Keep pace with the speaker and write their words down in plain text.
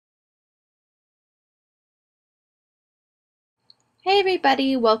Hey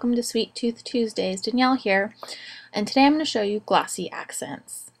everybody, welcome to Sweet Tooth Tuesdays. Danielle here, and today I'm going to show you glossy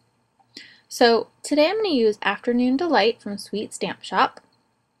accents. So today I'm going to use Afternoon Delight from Sweet Stamp Shop,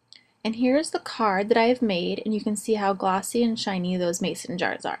 and here's the card that I have made, and you can see how glossy and shiny those mason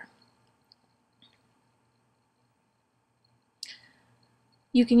jars are.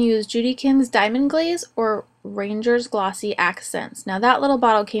 You can use Judy King's Diamond Glaze or Ranger's Glossy Accents. Now that little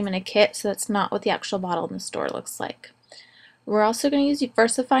bottle came in a kit, so that's not what the actual bottle in the store looks like. We're also going to use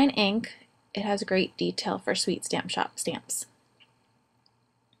VersaFine ink. It has great detail for Sweet Stamp Shop stamps.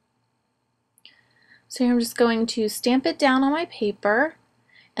 So here I'm just going to stamp it down on my paper,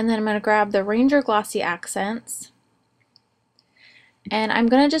 and then I'm going to grab the Ranger Glossy Accents, and I'm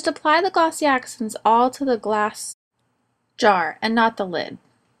going to just apply the glossy accents all to the glass jar and not the lid.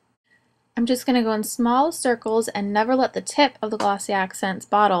 I'm just going to go in small circles and never let the tip of the glossy accents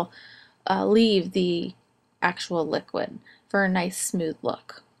bottle leave the actual liquid for a nice smooth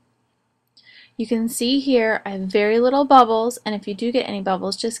look. You can see here I have very little bubbles, and if you do get any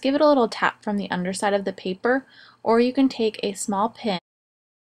bubbles, just give it a little tap from the underside of the paper, or you can take a small pin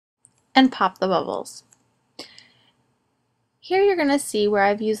and pop the bubbles. Here you're going to see where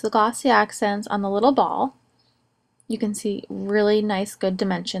I've used the glossy accents on the little ball. You can see really nice good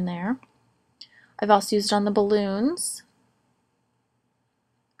dimension there. I've also used it on the balloons,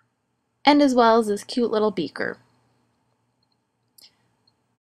 and as well as this cute little beaker.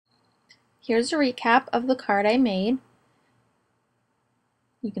 Here's a recap of the card I made.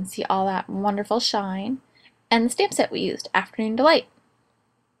 You can see all that wonderful shine, and the stamp set we used, Afternoon Delight.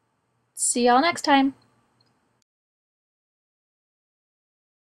 See y'all next time!